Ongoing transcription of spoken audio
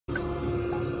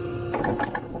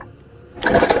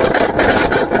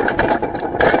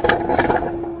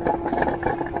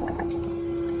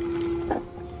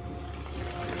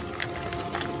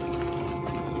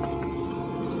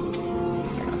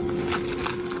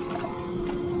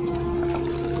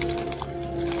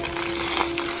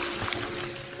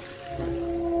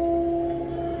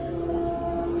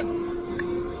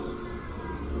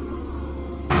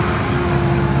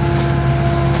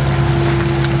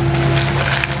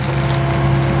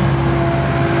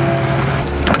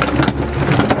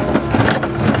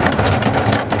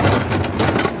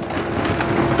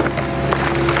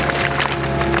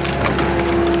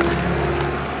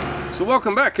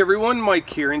Welcome back everyone, Mike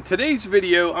here. In today's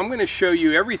video I'm going to show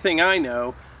you everything I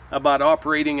know about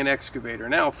operating an excavator.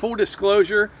 Now, full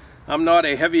disclosure, I'm not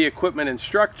a heavy equipment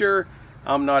instructor,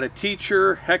 I'm not a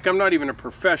teacher, heck, I'm not even a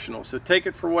professional, so take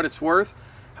it for what it's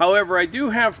worth. However, I do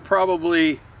have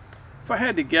probably, if I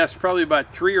had to guess, probably about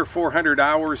 300 or 400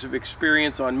 hours of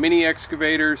experience on mini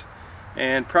excavators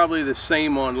and probably the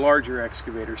same on larger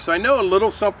excavators. So I know a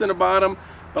little something about them,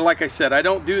 but like I said, I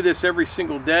don't do this every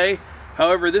single day.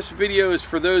 However, this video is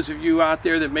for those of you out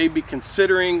there that may be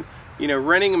considering,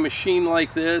 renting a machine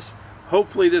like this.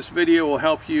 Hopefully this video will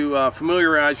help you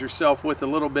familiarize yourself with a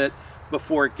little bit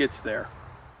before it gets there.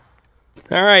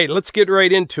 All right, let's get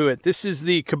right into it. This is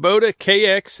the Kubota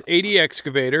KX-080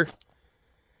 Excavator.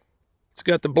 It's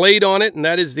got the blade on it, and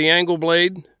that is the angle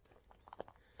blade.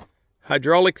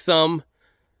 Hydraulic thumb.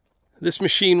 This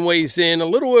machine weighs in a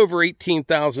little over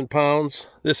 18,000 pounds.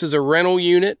 This is a rental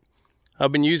unit.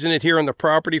 I've been using it here on the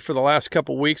property for the last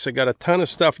couple weeks. I got a ton of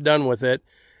stuff done with it,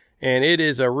 and it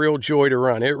is a real joy to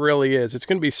run. It really is. It's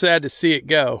going to be sad to see it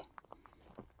go.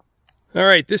 All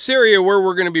right, this area where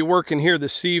we're going to be working here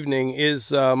this evening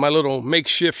is my little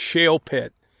makeshift shale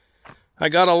pit. I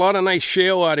got a lot of nice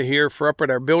shale out of here for up at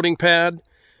our building pad,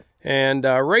 and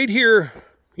right here,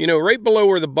 right below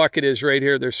where the bucket is right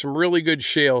here, there's some really good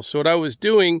shale. So what I was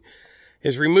doing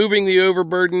is removing the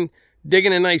overburden,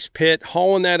 digging a nice pit,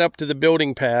 hauling that up to the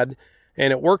building pad,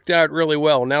 and it worked out really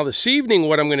well. Now this evening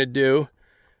what I'm going to do,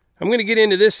 I'm going to get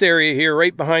into this area here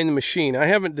right behind the machine. I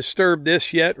haven't disturbed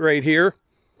this yet right here.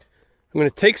 I'm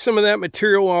going to take some of that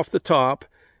material off the top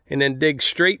and then dig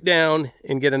straight down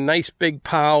and get a nice big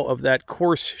pile of that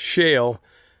coarse shale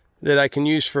that I can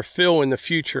use for fill in the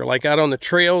future. Like out on the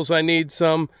trails I need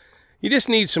some. You just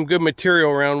need some good material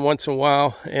around once in a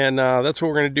while, and that's what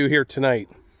we're going to do here tonight.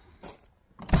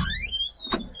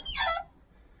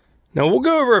 Now we'll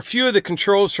go over a few of the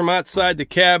controls from outside the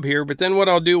cab here, but then what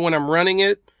I'll do when I'm running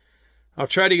it, I'll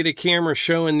try to get a camera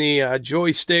showing the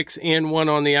joysticks and one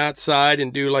on the outside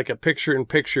and do like a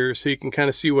picture-in-picture so you can kind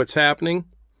of see what's happening.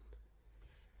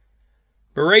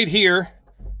 But right here,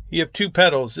 you have two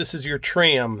pedals. This is your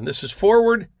tram. This is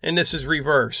forward and this is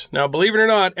reverse. Now believe it or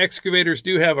not, excavators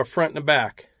do have a front and a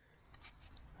back.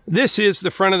 This is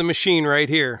the front of the machine right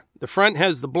here. The front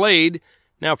has the blade.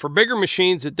 Now for bigger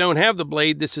machines that don't have the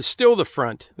blade, this is still the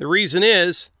front. The reason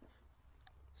is,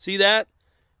 see that?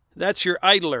 That's your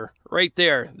idler right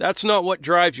there. That's not what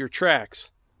drives your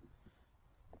tracks.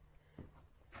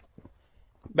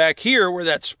 Back here where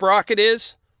that sprocket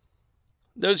is,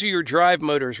 those are your drive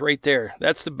motors right there.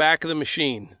 That's the back of the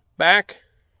machine. Back,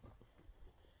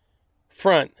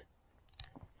 front.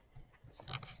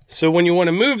 So when you want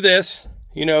to move this,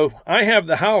 I have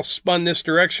the house spun this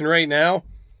direction right now.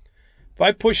 If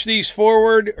I push these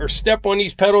forward or step on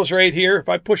these pedals right here, if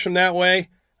I push them that way,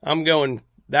 I'm going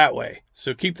that way.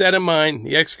 So keep that in mind.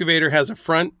 The excavator has a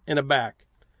front and a back.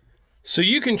 So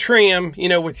you can tram,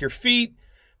 with your feet,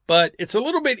 but it's a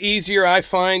little bit easier, I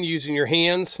find, using your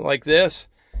hands like this.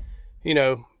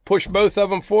 Push both of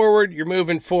them forward, you're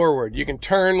moving forward. You can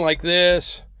turn like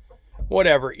this,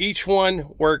 whatever. Each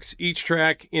one works each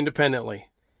track independently.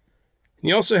 And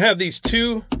you also have these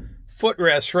two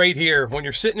footrests right here. When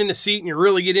you're sitting in the seat and you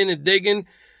really get into digging,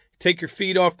 take your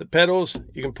feet off the pedals,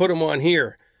 you can put them on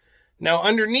here. Now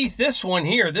underneath this one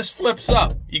here, this flips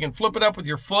up. You can flip it up with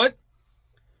your foot.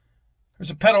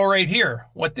 There's a pedal right here.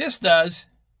 What this does,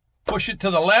 push it to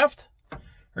the left,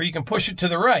 or you can push it to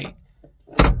the right.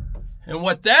 And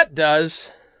what that does,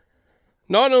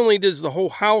 not only does the whole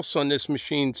house on this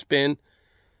machine spin,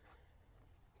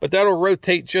 but that'll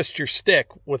rotate just your stick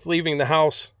with leaving the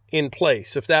house in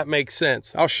place, if that makes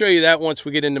sense. I'll show you that once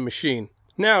we get in the machine.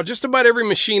 Now, just about every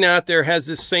machine out there has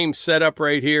this same setup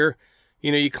right here.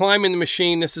 You climb in the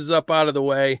machine, this is up out of the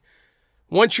way.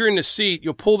 Once you're in the seat,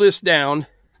 you'll pull this down,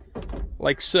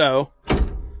 like so.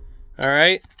 All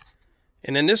right?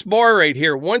 And then this bar right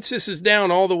here, once this is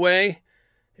down all the way,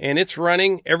 and it's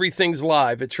running, everything's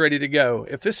live. It's ready to go.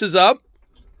 If this is up,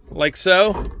 like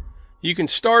so, You can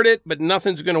start it, but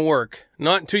nothing's going to work.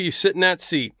 Not until you sit in that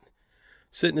seat.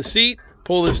 Sit in the seat,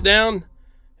 pull this down,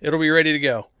 it'll be ready to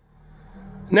go.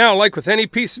 Now, like with any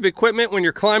piece of equipment, when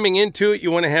you're climbing into it, you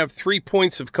want to have 3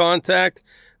 points of contact.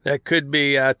 That could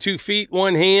be 2 feet,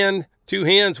 1 hand, 2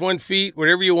 hands, 1 feet,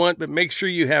 whatever you want, but make sure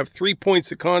you have 3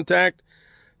 points of contact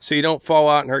so you don't fall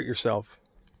out and hurt yourself.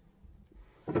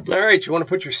 All right, you want to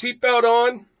put your seatbelt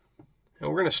on, and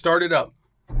we're going to start it up.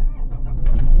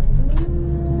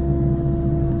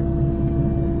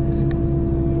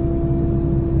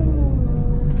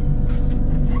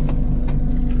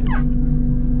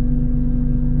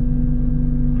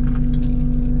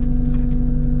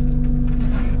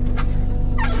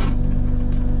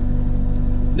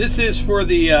 This is for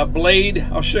the blade.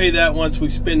 I'll show you that once we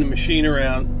spin the machine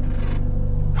around.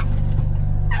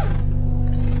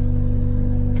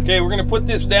 Okay, we're going to put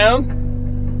this down.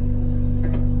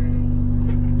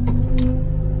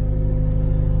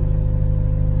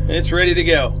 And it's ready to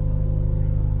go.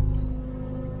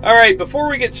 All right, before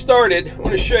we get started, I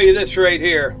want to show you this right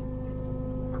here.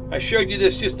 I showed you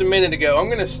this just a minute ago. I'm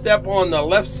going to step on the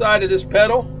left side of this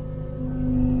pedal.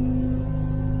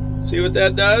 See what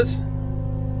that does?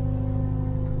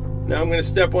 Now I'm going to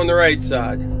step on the right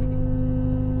side.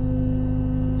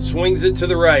 Swings it to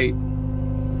the right.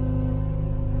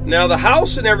 Now the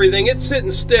house and everything, it's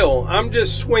sitting still. I'm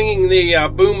just swinging the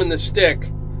boom and the stick.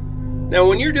 Now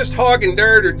when you're just hogging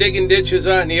dirt or digging ditches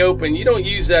out in the open, you don't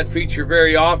use that feature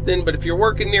very often, but if you're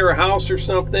working near a house or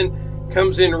something, it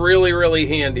comes in really, really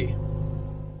handy.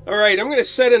 All right, I'm going to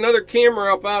set another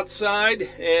camera up outside,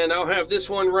 and I'll have this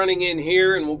one running in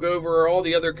here, and we'll go over all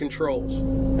the other controls.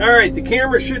 All right, the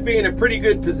camera should be in a pretty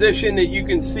good position that you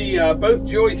can see both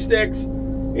joysticks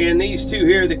and these two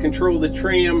here that control the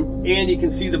tram, and you can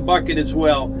see the bucket as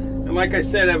well. And like I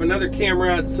said, I have another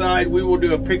camera outside. We will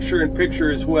do a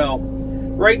picture-in-picture as well.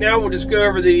 Right now, we'll just go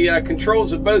over the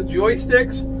controls of both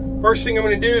joysticks. First thing I'm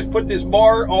going to do is put this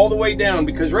bar all the way down,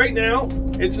 because right now,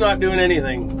 it's not doing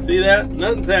anything. See that?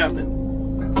 Nothing's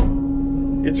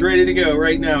happening. It's ready to go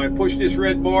right now. I push this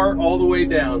red bar all the way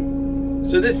down.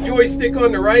 So this joystick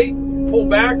on the right, pull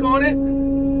back on it,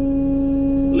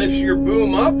 lifts your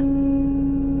boom up,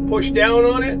 push down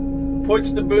on it,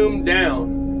 puts the boom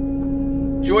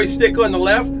down. Joystick on the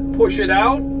left, push it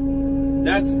out,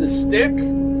 that's the stick,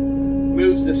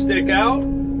 moves the stick out,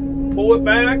 pull it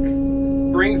back,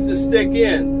 brings the stick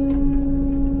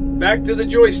in. Back to the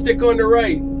joystick on the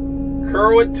right,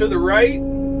 curl it to the right,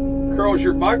 curls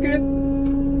your bucket,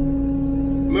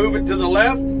 move it to the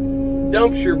left,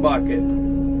 dumps your bucket.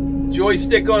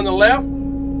 Joystick on the left,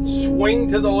 swing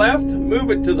to the left, move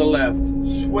it to the left,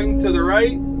 swing to the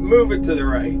right, move it to the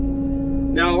right.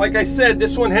 Now, like I said,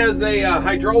 this one has a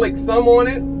hydraulic thumb on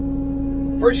it.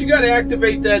 First, you got to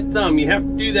activate that thumb. You have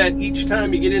to do that each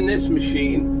time you get in this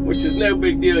machine, which is no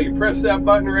big deal. You press that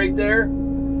button right there,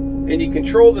 and you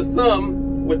control the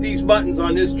thumb with these buttons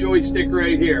on this joystick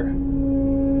right here.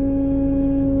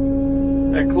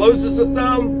 That closes the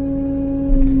thumb,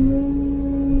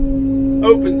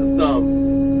 opens the thumb.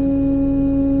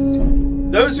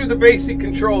 Those are the basic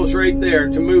controls right there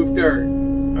to move dirt.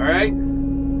 All right.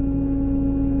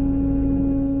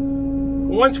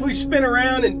 Once we spin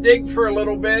around and dig for a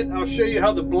little bit, I'll show you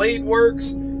how the blade works,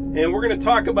 and we're going to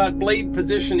talk about blade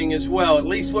positioning as well. At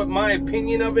least what my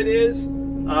opinion of it is.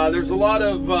 There's a lot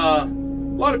of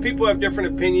people have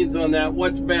different opinions on that.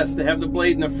 What's best, to have the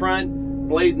blade in the front,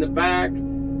 blade in the back?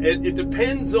 It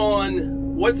depends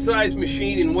on what size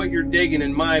machine and what you're digging,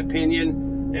 in my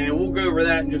opinion, and we'll go over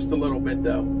that in just a little bit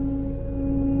though.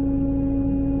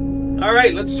 All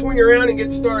right, let's swing around and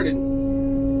get started.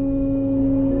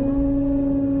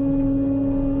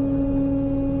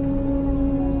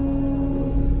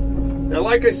 Now,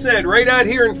 like I said, right out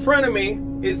here in front of me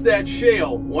is that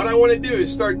shale. What I want to do is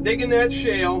start digging that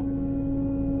shale,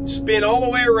 spin all the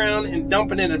way around, and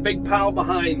dump it in a big pile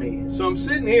behind me. So I'm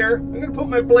sitting here, I'm going to put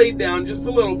my blade down just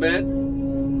a little bit.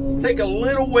 Let's take a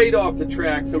little weight off the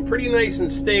tracks. I'm pretty nice and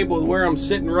stable where I'm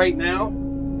sitting right now.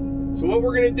 So what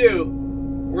we're going to do,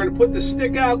 we're going to put the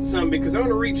stick out some, because I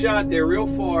want to reach out there real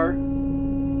far.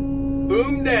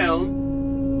 Boom down.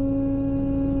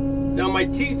 Now my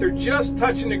teeth are just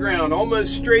touching the ground,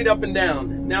 almost straight up and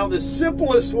down. Now the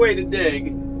simplest way to dig,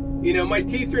 you know, my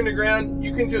teeth are in the ground,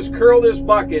 you can just curl this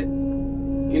bucket,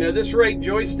 you know, this right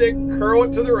joystick, curl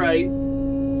it to the right,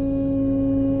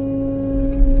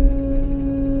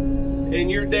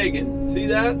 and you're digging. See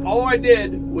that? All I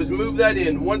did was move that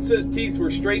in. Once those teeth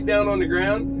were straight down on the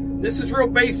ground, this is real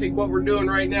basic what we're doing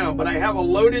right now, but I have a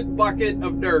loaded bucket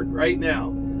of dirt right now.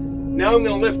 Now I'm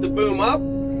going to lift the boom up.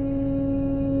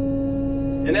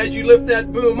 And as you lift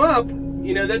that boom up,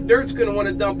 you know, that dirt's going to want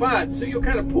to dump out. So you'll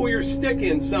kind of pull your stick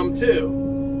in some too.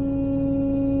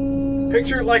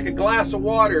 Picture it like a glass of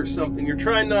water or something. You're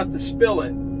trying not to spill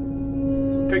it.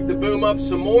 So pick the boom up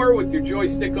some more with your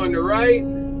joystick on the right.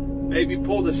 Maybe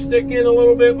pull the stick in a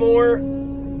little bit more.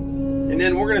 And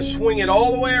then we're going to swing it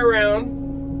all the way around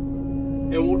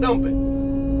and we'll dump it.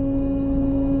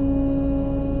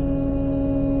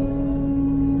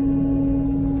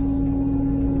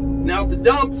 Now to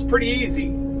dump is pretty easy,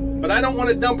 but I don't want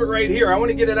to dump it right here. I want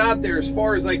to get it out there as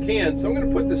far as I can. So I'm going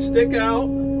to put the stick out.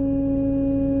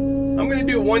 I'm going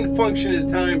to do one function at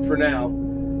a time for now.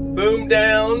 Boom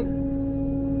down,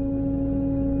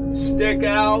 stick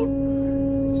out.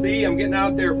 See, I'm getting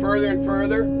out there further and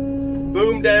further.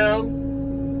 Boom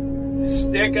down,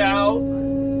 stick out.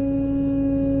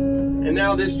 And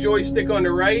now this joystick on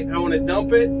the right, I want to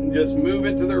dump it and just move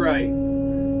it to the right.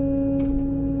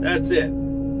 That's it.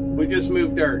 We just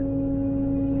moved dirt.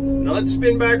 Now let's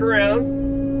spin back around.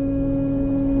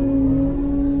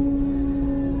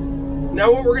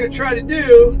 Now what we're going to try to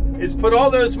do is put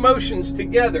all those motions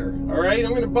together. All right,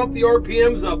 I'm going to bump the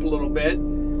RPMs up a little bit.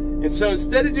 And so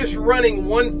instead of just running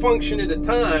one function at a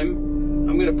time,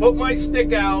 I'm going to put my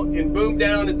stick out and boom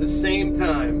down at the same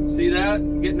time. See that?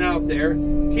 I'm getting out there.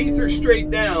 Teeth are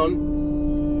straight down.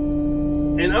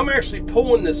 And I'm actually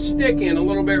pulling the stick in a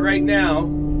little bit right now.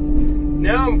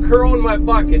 Now I'm curling my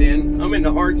bucket in. I'm in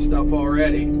the hard stuff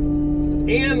already.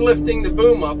 And lifting the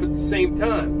boom up at the same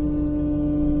time.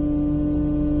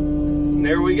 And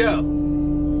there we go.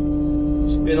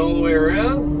 Spin all the way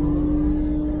around.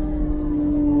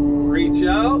 Reach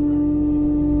out.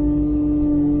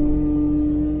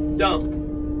 Dump.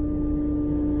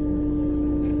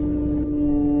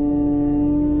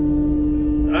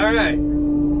 All right.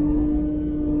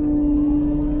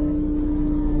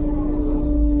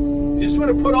 Just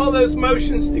want to put all those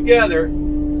motions together.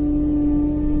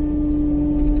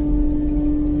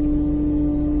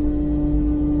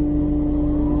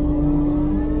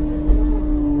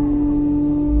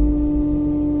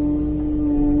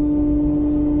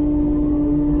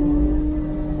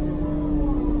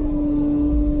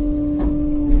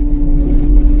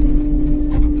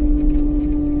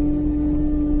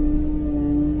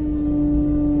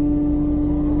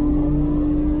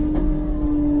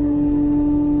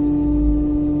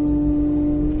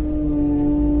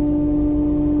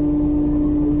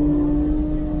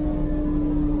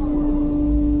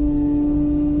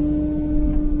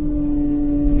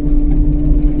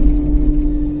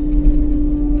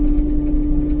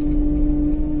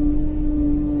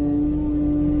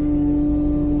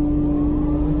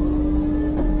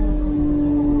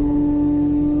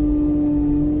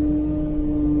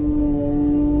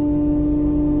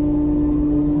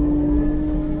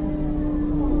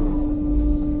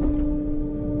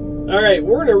 Alright,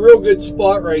 we're in a real good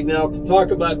spot right now to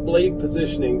talk about blade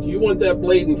positioning. Do you want that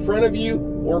blade in front of you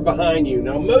or behind you?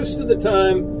 Now, most of the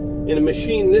time in a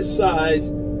machine this size,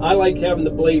 I like having the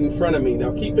blade in front of me.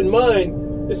 Now, keep in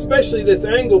mind, especially this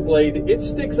angle blade, it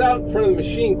sticks out in front of the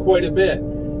machine quite a bit.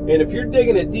 And if you're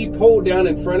digging a deep hole down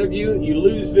in front of you, you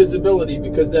lose visibility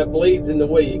because that blade's in the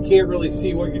way. You can't really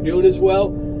see what you're doing as well.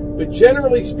 But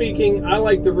generally speaking, I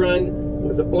like to run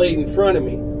with a blade in front of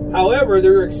me. However,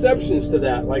 there are exceptions to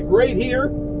that. Like right here,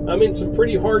 I'm in some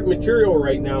pretty hard material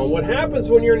right now. And what happens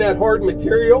when you're in that hard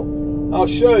material, I'll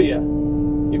show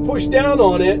you. You push down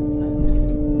on it,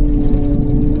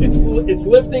 it's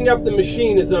lifting up the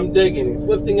machine as I'm digging. It's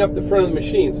lifting up the front of the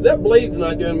machine. So that blade's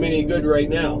not doing me any good right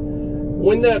now.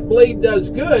 When that blade does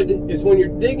good is when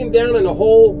you're digging down in a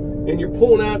hole and you're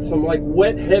pulling out some like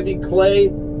wet, heavy clay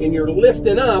and you're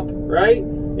lifting up, right?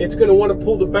 It's going to want to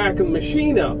pull the back of the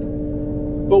machine up.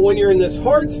 But when you're in this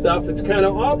hard stuff, it's kind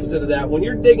of opposite of that. When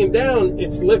you're digging down,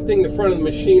 it's lifting the front of the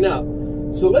machine up.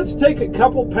 So let's take a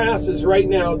couple passes right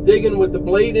now, digging with the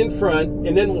blade in front,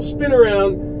 and then we'll spin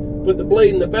around, put the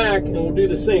blade in the back, and we'll do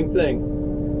the same thing.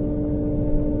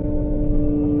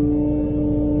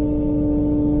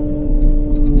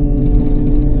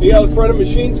 See how the front of the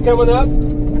machine's coming up?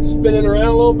 Spinning around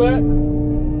a little bit.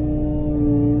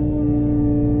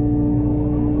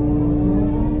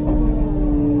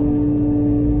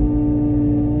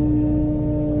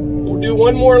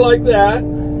 One more like that.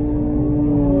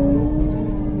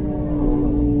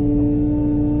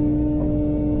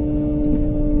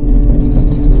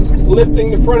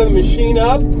 Lifting the front of the machine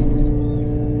up.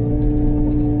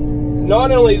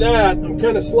 Not only that, I'm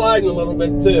kind of sliding a little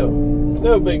bit too.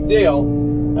 No big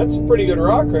deal. That's a pretty good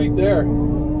rock right there.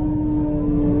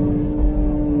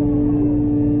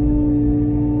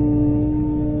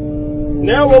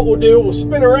 Now what we'll do, we'll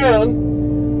spin around.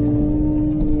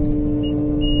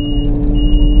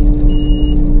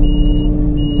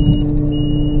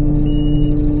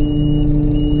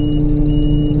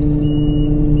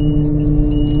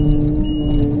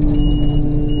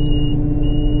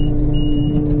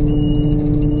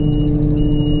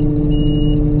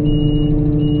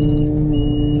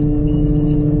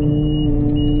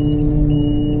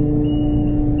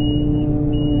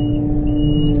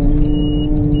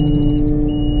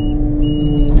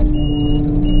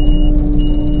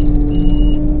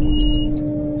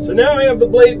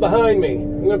 blade behind me.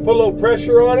 I'm going to put a little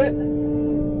pressure on it.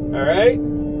 All right.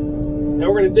 Now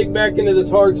we're going to dig back into this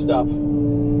hard stuff.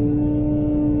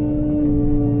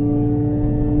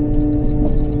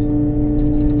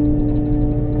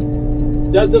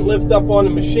 Doesn't lift up on the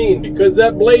machine because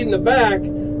that blade in the back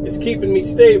is keeping me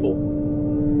stable.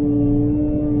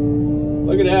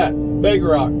 Look at that, big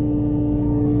rock.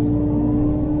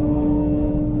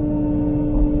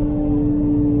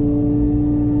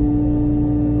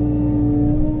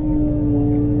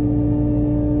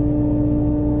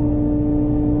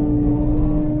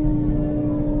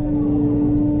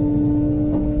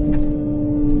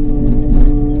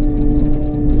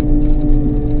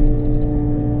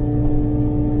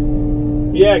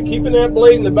 Yeah, keeping that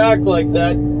blade in the back like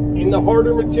that, in the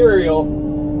harder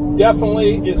material,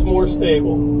 definitely is more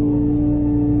stable.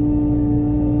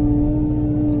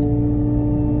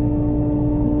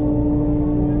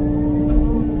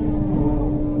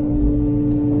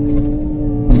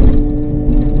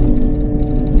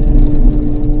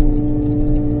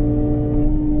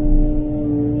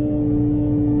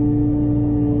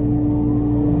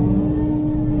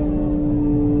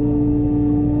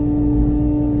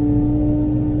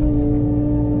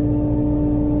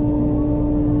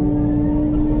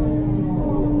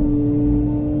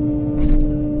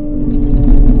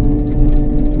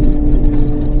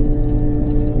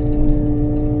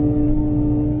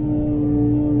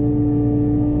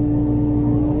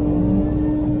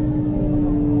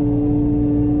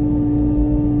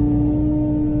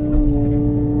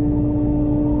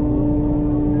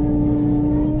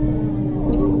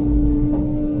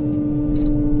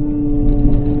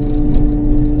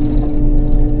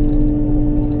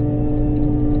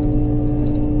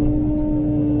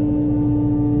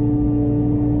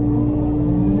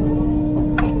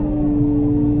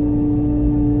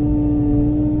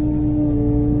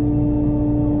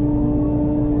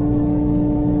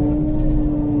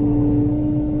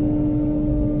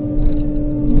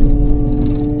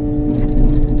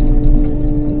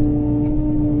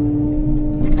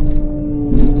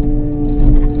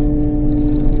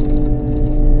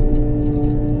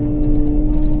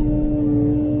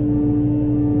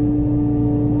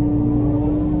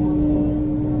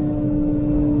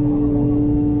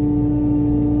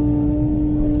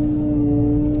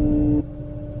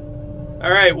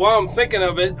 While I'm thinking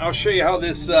of it, I'll show you how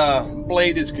this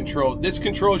blade is controlled. This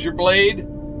controls your blade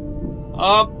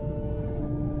up,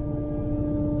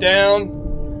 down.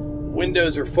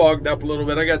 Windows are fogged up a little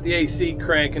bit. I got the AC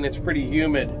cranking, it's pretty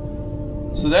humid.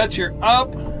 So that's your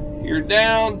up, your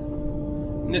down,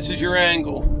 and this is your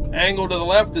angle. Angle to the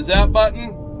left is that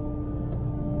button.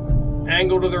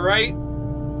 Angle to the right,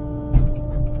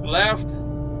 left,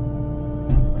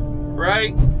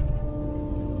 right,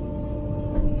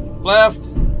 left,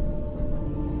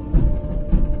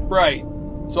 right.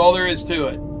 That's all there is to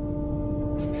it.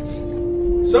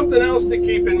 Something else to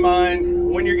keep in mind,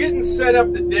 when you're getting set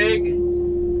up to dig,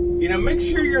 you know, make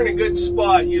sure you're in a good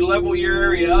spot. You level your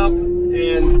area up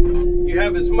and you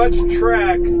have as much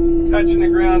track touching the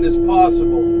ground as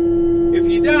possible. If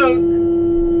you don't,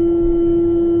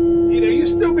 you know, you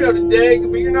still be able to dig,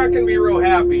 but you're not going to be real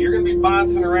happy. You're going to be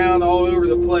bouncing around all over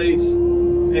the place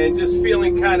and just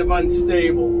feeling kind of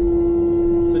unstable.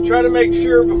 So try to make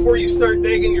sure before you start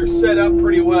digging you're set up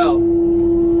pretty well.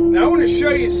 Now I want to show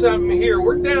you something here.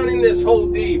 We're down in this hole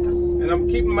deep and I'm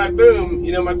keeping my boom,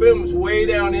 you know, my boom's way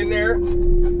down in there.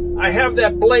 I have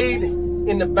that blade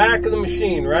in the back of the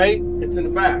machine, right? It's in the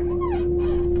back.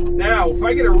 Now if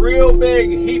I get a real big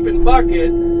heaping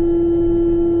bucket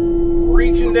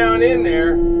reaching down in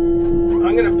there,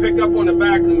 I'm going to pick up on the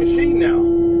back of the machine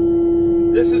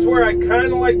now. This is where I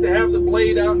kind of like to have the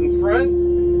blade out in front.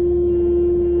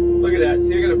 Look at that.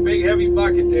 See, I got a big heavy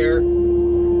bucket there.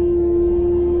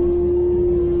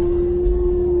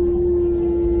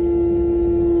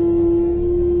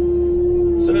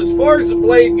 So as far as the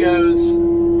blade goes,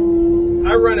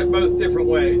 I run it both different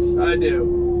ways. I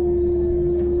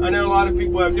do. I know a lot of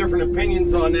people have different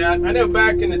opinions on that. I know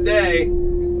back in the day,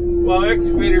 well,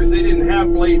 excavators, they didn't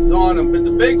have blades on them, but the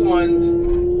big ones,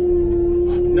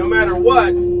 no matter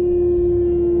what,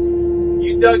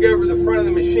 you dug over the front of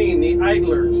the machine, the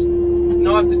idlers,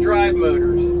 not the drive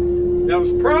motors. That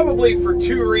was probably for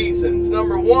two reasons.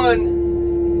 Number one,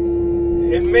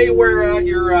 it may wear out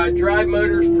your drive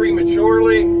motors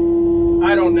prematurely.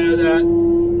 I don't know that.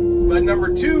 But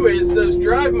number two is those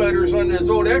drive motors on those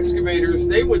old excavators,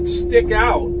 they would stick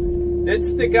out. They'd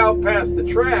stick out past the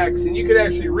tracks and you could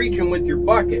actually reach them with your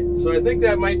bucket. So I think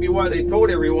that might be why they told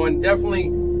everyone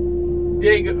definitely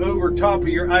dig over top of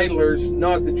your idlers,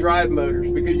 not the drive motors,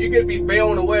 because you could be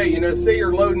bailing away. You know, say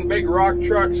you're loading big rock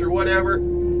trucks or whatever,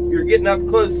 you're getting up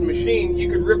close to the machine,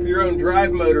 you could rip your own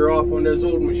drive motor off on those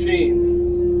old machines.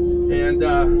 And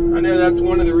I know that's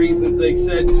one of the reasons they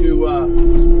said to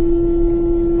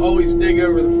always dig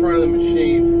over the front of the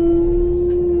machine.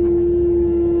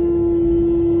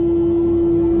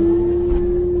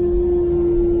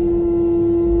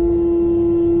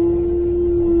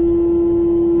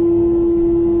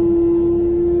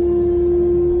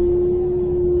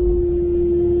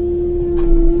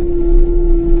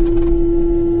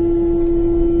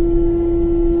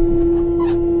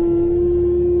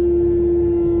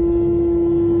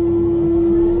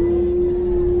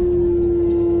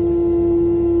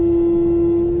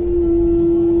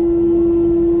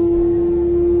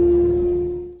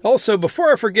 Also,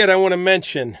 before I forget, I want to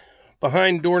mention,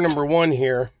 behind door number 1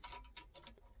 here,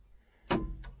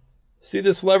 see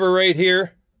this lever right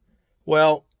here?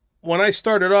 Well, when I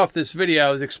started off this video,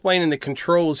 I was explaining the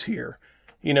controls here.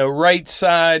 You know, right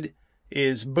side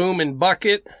is boom and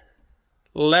bucket,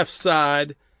 left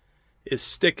side is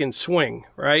stick and swing,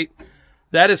 right?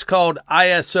 That is called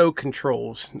ISO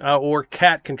controls, or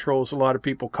cat controls, a lot of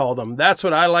people call them. That's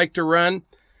what I like to run.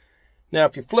 Now,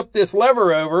 if you flip this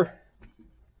lever over,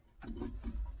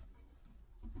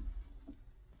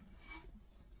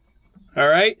 all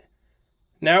right,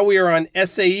 now we are on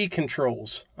SAE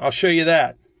controls. I'll show you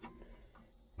that.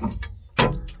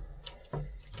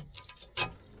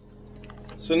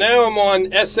 So now I'm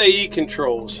on SAE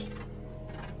controls.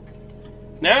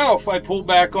 Now if I pull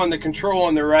back on the control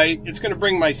on the right, it's going to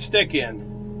bring my stick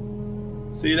in.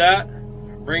 See that?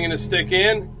 Bringing the stick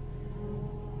in,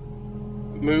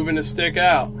 moving the stick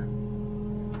out.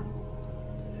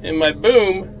 And my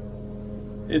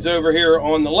boom is over here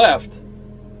on the left.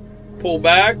 Pull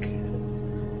back,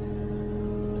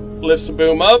 lifts the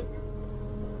boom up,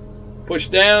 push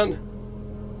down,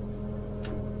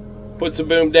 puts the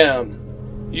boom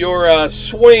down. Your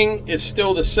swing is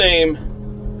still the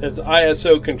same as the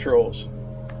ISO controls.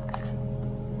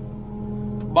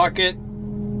 Bucket,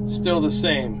 still the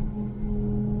same.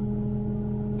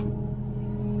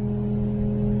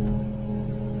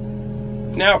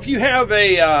 Now, if you have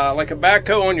a like a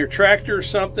backhoe on your tractor or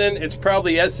something, it's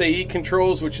probably SAE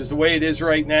controls, which is the way it is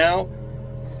right now.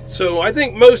 So I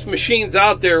think most machines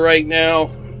out there right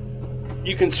now,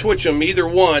 you can switch them, either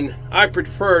one. I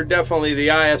prefer definitely the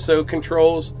ISO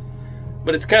controls,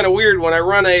 but it's kind of weird when I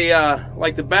run a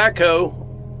like the backhoe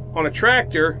on a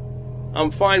tractor, I'm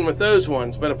fine with those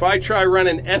ones. But if I try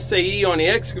running SAE on the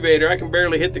excavator, I can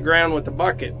barely hit the ground with the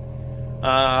bucket.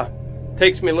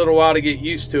 Takes me a little while to get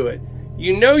used to it.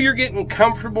 You know you're getting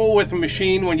comfortable with a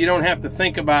machine when you don't have to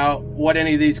think about what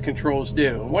any of these controls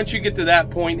do. Once you get to that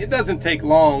point, it doesn't take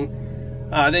long.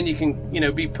 Then you can, you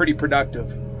know, be pretty productive.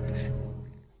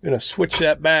 I'm going to switch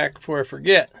that back before I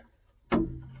forget.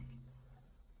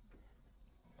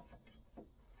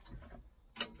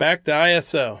 Back to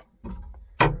ISO.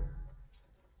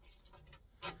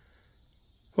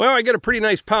 Well, I got a pretty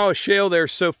nice pile of shale there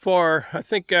so far. I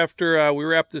think after we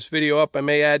wrap this video up, I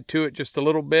may add to it just a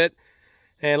little bit.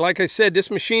 And like I said, this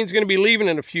machine's going to be leaving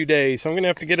in a few days, so I'm going to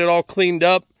have to get it all cleaned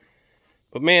up.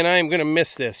 But man, I am going to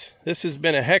miss this. This has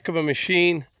been a heck of a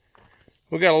machine.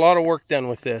 We got a lot of work done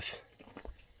with this.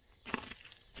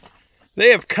 They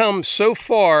have come so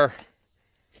far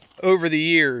over the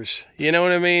years. You know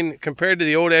what I mean? Compared to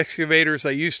the old excavators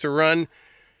I used to run,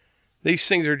 these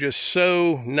things are just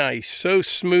so nice, so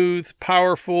smooth,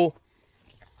 powerful.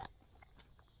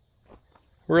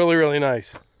 Really, really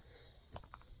nice.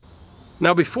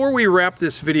 Now, before we wrap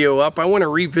this video up, I want to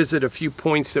revisit a few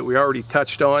points that we already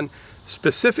touched on,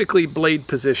 specifically blade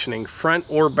positioning, front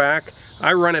or back.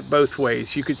 I run it both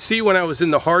ways. You could see when I was in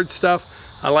the hard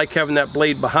stuff, I like having that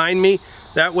blade behind me.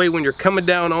 That way, when you're coming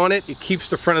down on it, it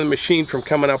keeps the front of the machine from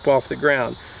coming up off the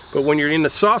ground. But when you're in the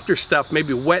softer stuff,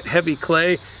 maybe wet, heavy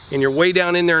clay, and you're way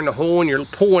down in there in the hole and you're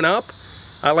pulling up,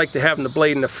 I like to have the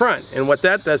blade in the front. And what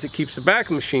that does, it keeps the back of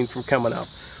the machine from coming up.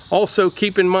 Also,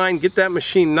 keep in mind, get that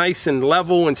machine nice and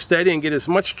level and steady and get as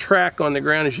much track on the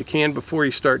ground as you can before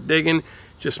you start digging.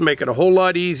 Just make it a whole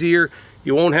lot easier.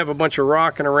 You won't have a bunch of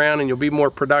rocking around, and you'll be more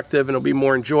productive, and it'll be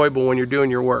more enjoyable when you're doing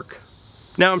your work.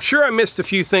 Now, I'm sure I missed a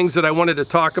few things that I wanted to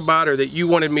talk about or that you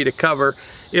wanted me to cover.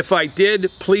 If I did,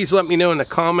 please let me know in the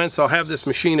comments. I'll have this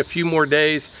machine a few more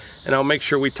days, and I'll make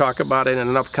sure we talk about it in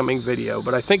an upcoming video.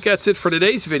 But I think that's it for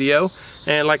today's video.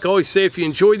 And like I always say, if you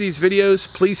enjoy these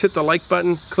videos, please hit the like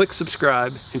button, click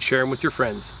subscribe, and share them with your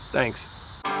friends. Thanks.